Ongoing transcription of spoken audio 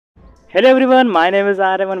Hello everyone, my name is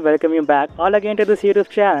Adam and welcome you back all again to this YouTube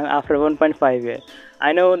channel after 1.5 years.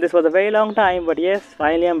 I know this was a very long time, but yes,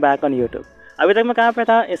 finally I'm back on YouTube. अभी तक मैं कहाँ पे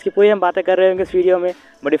था इसकी पूरी हम बातें कर रहे होंगे इस वीडियो में.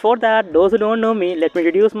 But before that, those who don't know me, let me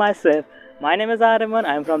introduce myself. My name is Adam,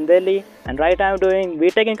 I'm from Delhi and right now I'm doing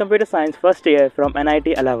BTech in Computer Science first year from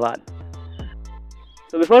NIT Allahabad.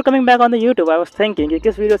 So before coming back on the YouTube, I was thinking कि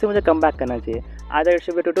किस video से मुझे come back करना चाहिए. Either it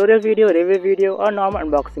should be a tutorial video, review video or normal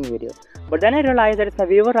unboxing video. But then I realized that it's my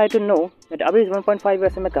viewer right to know that अभी 1.5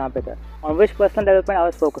 years से मैं कहाँ पे था, on which personal development I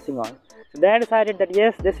was focusing on. So then I decided that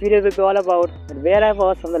yes, this video will be all about where I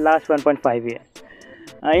was from the last 1.5 years.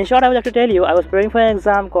 In short, I would like to tell you, I was preparing for an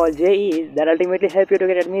exam called JEE that ultimately help you to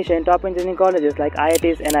get admission in top engineering colleges like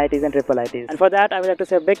IITs, NITs and triple ITs. And for that, I would like to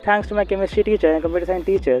say a big thanks to my chemistry teacher and computer science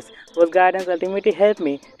teachers whose guidance ultimately helped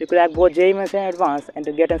me to crack both JEEs and advanced and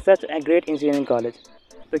to get in such a great engineering college.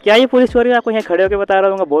 तो क्या ये पूरी story आपको यहाँ खड़े होकर बता रहा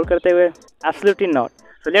हूँ बोल करते हुए? Absolutely not.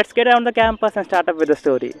 So let's get around the campus and start up with the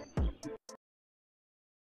story.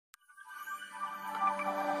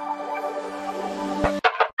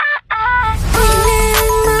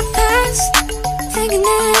 Thinking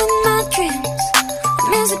in my dreams, the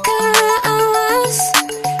music I was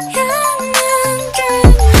young and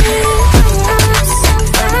dreaming. I was so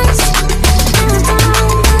fast,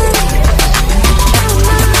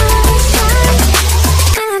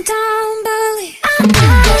 and I don't believe and I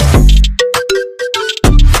don't believe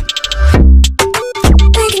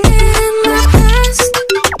thinking in my past,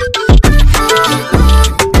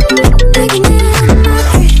 thinking in my dreams.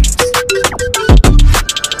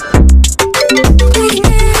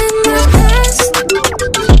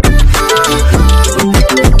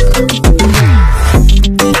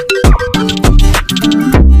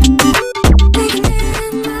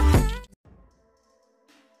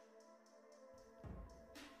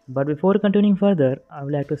 But before continuing further, I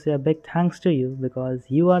would like to say a big thanks to you because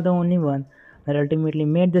you are the only one that ultimately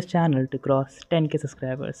made this channel to cross 10k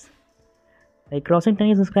subscribers. Like crossing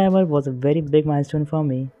 10k subscribers was a very big milestone for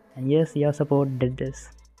me, and yes, your support did this.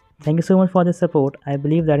 Thank you so much for this support. I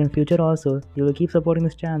believe that in future also you will keep supporting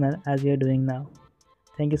this channel as you are doing now.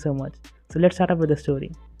 Thank you so much. So let's start up with the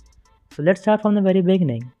story. So let's start from the very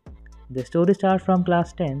beginning. The story starts from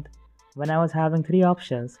class 10th when I was having three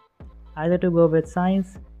options, either to go with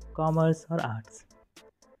science, commerce or arts.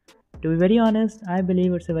 To be very honest, I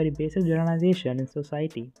believe it's a very basic generalization in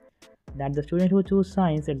society that the student who choose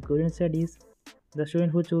science is good in studies, the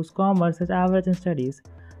student who choose commerce is average in studies,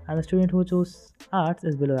 and the student who choose arts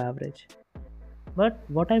is below average. But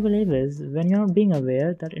what I believe is when you're not being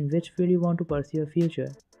aware that in which field you want to pursue your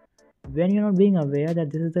future, when you're not being aware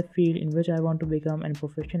that this is the field in which I want to become a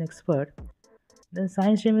professional expert, then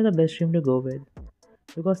science stream is the best stream to go with.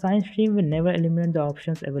 Because science stream will never eliminate the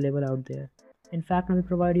options available out there. In fact, it will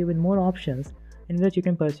provide you with more options in which you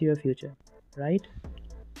can pursue your future, right?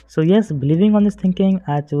 So yes, believing on this thinking,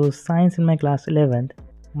 I chose science in my class 11th.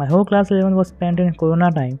 My whole class 11 was spent in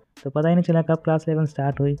Corona time, तो पता ही नहीं चला कब class 11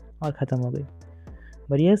 start हुई और ख़त्म हो गई.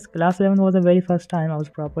 But yes, class 11 was the very first time I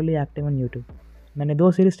was properly active on YouTube. मैंने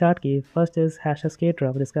दो सीरीज स्टार्ट की. First is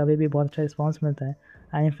 #SKATEROCK, जिसका अभी भी बहुत अच्छा रिस्पॉन्स मिलता है.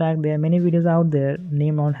 And in fact, there are many videos out there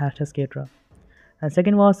named on #SKATEROCK. And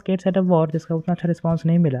second was skate setup war, जिसका उतना अच्छा रिस्पांस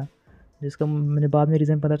नहीं मिला, जिसका मुझे बाद में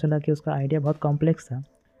रीज़न पता चला कि उसका आइडिया बहुत कॉम्प्लेक्स था.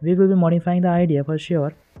 We will be modifying the idea for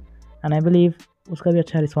sure and I believe उसका भी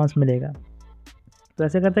अच्छा रिस्पांस मिलेगा. तो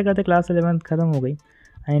ऐसे करते करते क्लास 11 ख़त्म हो गई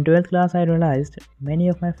and in 12th class I realised many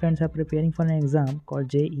of my friends are preparing for an exam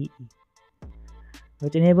called JEE,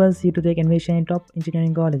 which enables you to take admission in top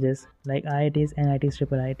engineering colleges like IITs, NITs,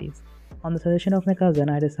 triple ITs. On the suggestion of my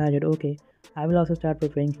cousin, I decided, okay, I will also start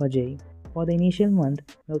preparing for JEE. For the initial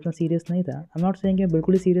month, मैं उतना serious नहीं था. I'm not saying कि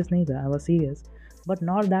बिल्कुल ही serious नहीं था. I was serious, but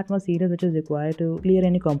not that much serious which is required to clear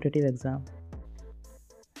any competitive exam.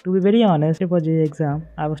 To be very honest, for JEE exam,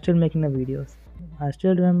 I was still making the videos. I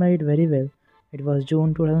still remember it very well. It was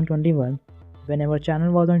June 2021. When our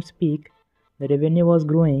channel was on its peak, the revenue was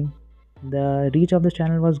growing, the reach of the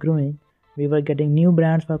channel was growing. We were getting new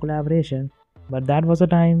brands for collaboration. But that was the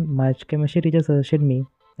time my chemistry teacher suggested me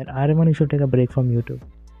that Arman, you should take a break from YouTube.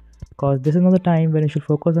 Because this is not the time when you should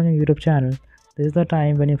focus on your YouTube channel. This is the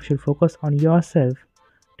time when you should focus on yourself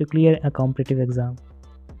to clear a competitive exam.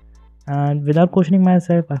 And without questioning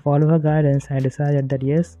myself, I followed her guidance and I decided that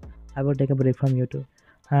yes, I will take a break from YouTube.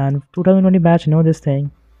 And 2020 batch know this thing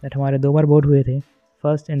that हमारे दो बार board हुए थे.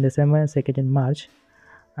 First in December, second in March.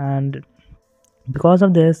 And because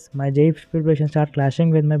of this, my JEE preparation started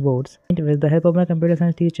clashing with my boards. With the help of my computer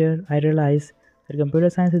science teacher, I realized that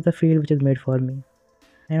computer science is the field which is made for me.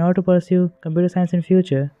 In order to pursue computer science in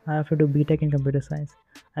future, I have to do BTech in computer science.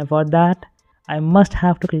 And for that, I must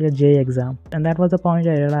have to clear JEE exam, and that was the point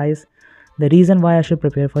I realized the reason why I should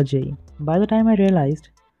prepare for JEE. By the time I realized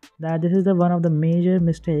that this is the one of the major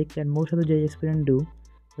mistakes that most of the JEE aspirants do,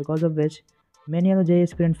 because of which many of the JEE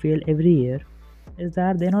aspirants fail every year, is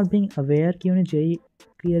that they're not being aware कि उन्हें JEE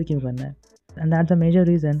clear क्यों करना है, and that's the major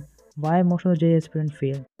reason why most of the JEE aspirants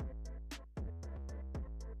fail.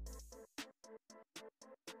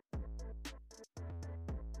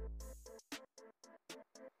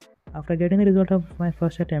 After getting the result of my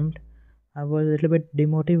first attempt, I was a little bit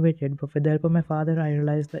demotivated, but with the help of my father, I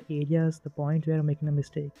realized the areas, the points where I'm making a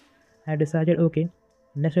mistake. I decided, okay,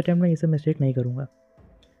 next attempt में ये सब mistake नहीं करूँगा.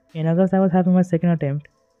 In August, I was having my second attempt,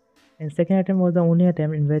 and second attempt was the only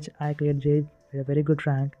attempt in which I cleared JEE with a very good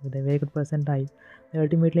rank, with a very good percentile, that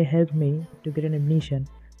ultimately helped me to get an admission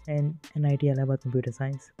in NIT Allahabad Computer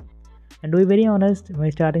Science. And to be very honest, मैं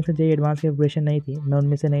starting से JEE advance की preparation नहीं थी. मैं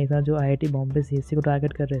उनमें से नहीं था जो IIT बॉम्बे CSC को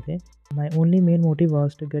टारगेट कर रहे थे. My only main motive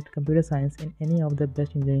was to get computer science in any of the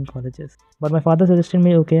best engineering colleges. But my father suggested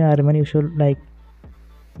me, okay Arman, you should like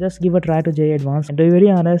just give a try to JEE advance. And to be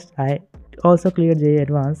very honest, I also cleared JEE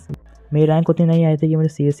advance. मेरी rank उतनी नहीं आई थी कि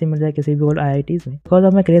मुझे CSC मिल जाए किसी भी old IITs में. Because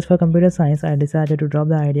of my craze for computer science, I decided to drop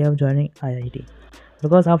the idea of joining IIT.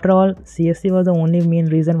 Because after all, CSC was the only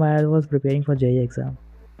main reason why I was preparing for JEE exam.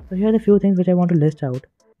 So here are the few things which I want to list out,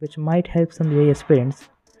 which might help some JEE aspirants.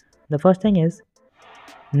 The first thing is,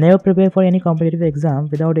 never prepare for any competitive exam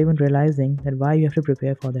without even realizing that why you have to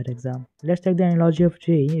prepare for that exam. Let's take the analogy of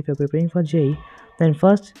JEE. If you're preparing for JEE, then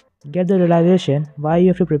first get the realization why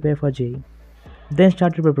you have to prepare for JEE. Then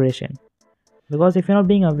start your preparation. Because if you're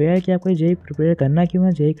not being aware कि आपको JEE prepare करना क्यों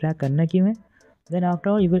है, JEE crack करना क्यों है, then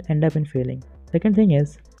after all you will end up in failing. Second thing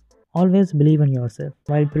is, always believe in yourself.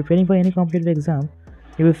 While preparing for any competitive exam,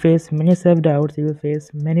 you will face many self-doubts, you will face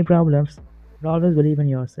many problems, but always believe in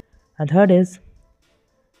yourself. And third is,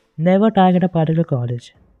 never target a particular college.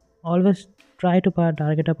 Always try to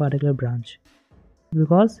target a particular branch.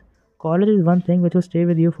 Because college is one thing which will stay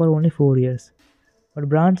with you for only 4 years. But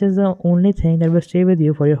branch is the only thing that will stay with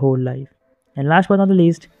you for your whole life. And last but not the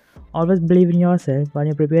least, always believe in yourself.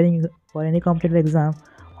 While you're preparing for any competitive exam,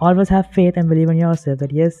 always have faith and believe in yourself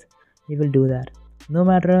that yes, you will do that. No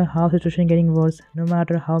matter how situation getting worse, no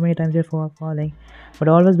matter how many times you're falling,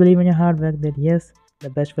 but always believe in your hard work that yes,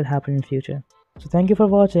 the best will happen in future. So thank you for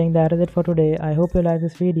watching. That is it for today. I hope you liked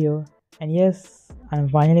this video. And yes, I'm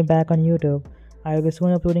finally back on YouTube. I will be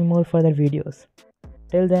soon uploading more further videos.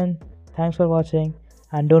 Till then, thanks for watching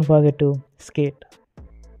and don't forget to skate.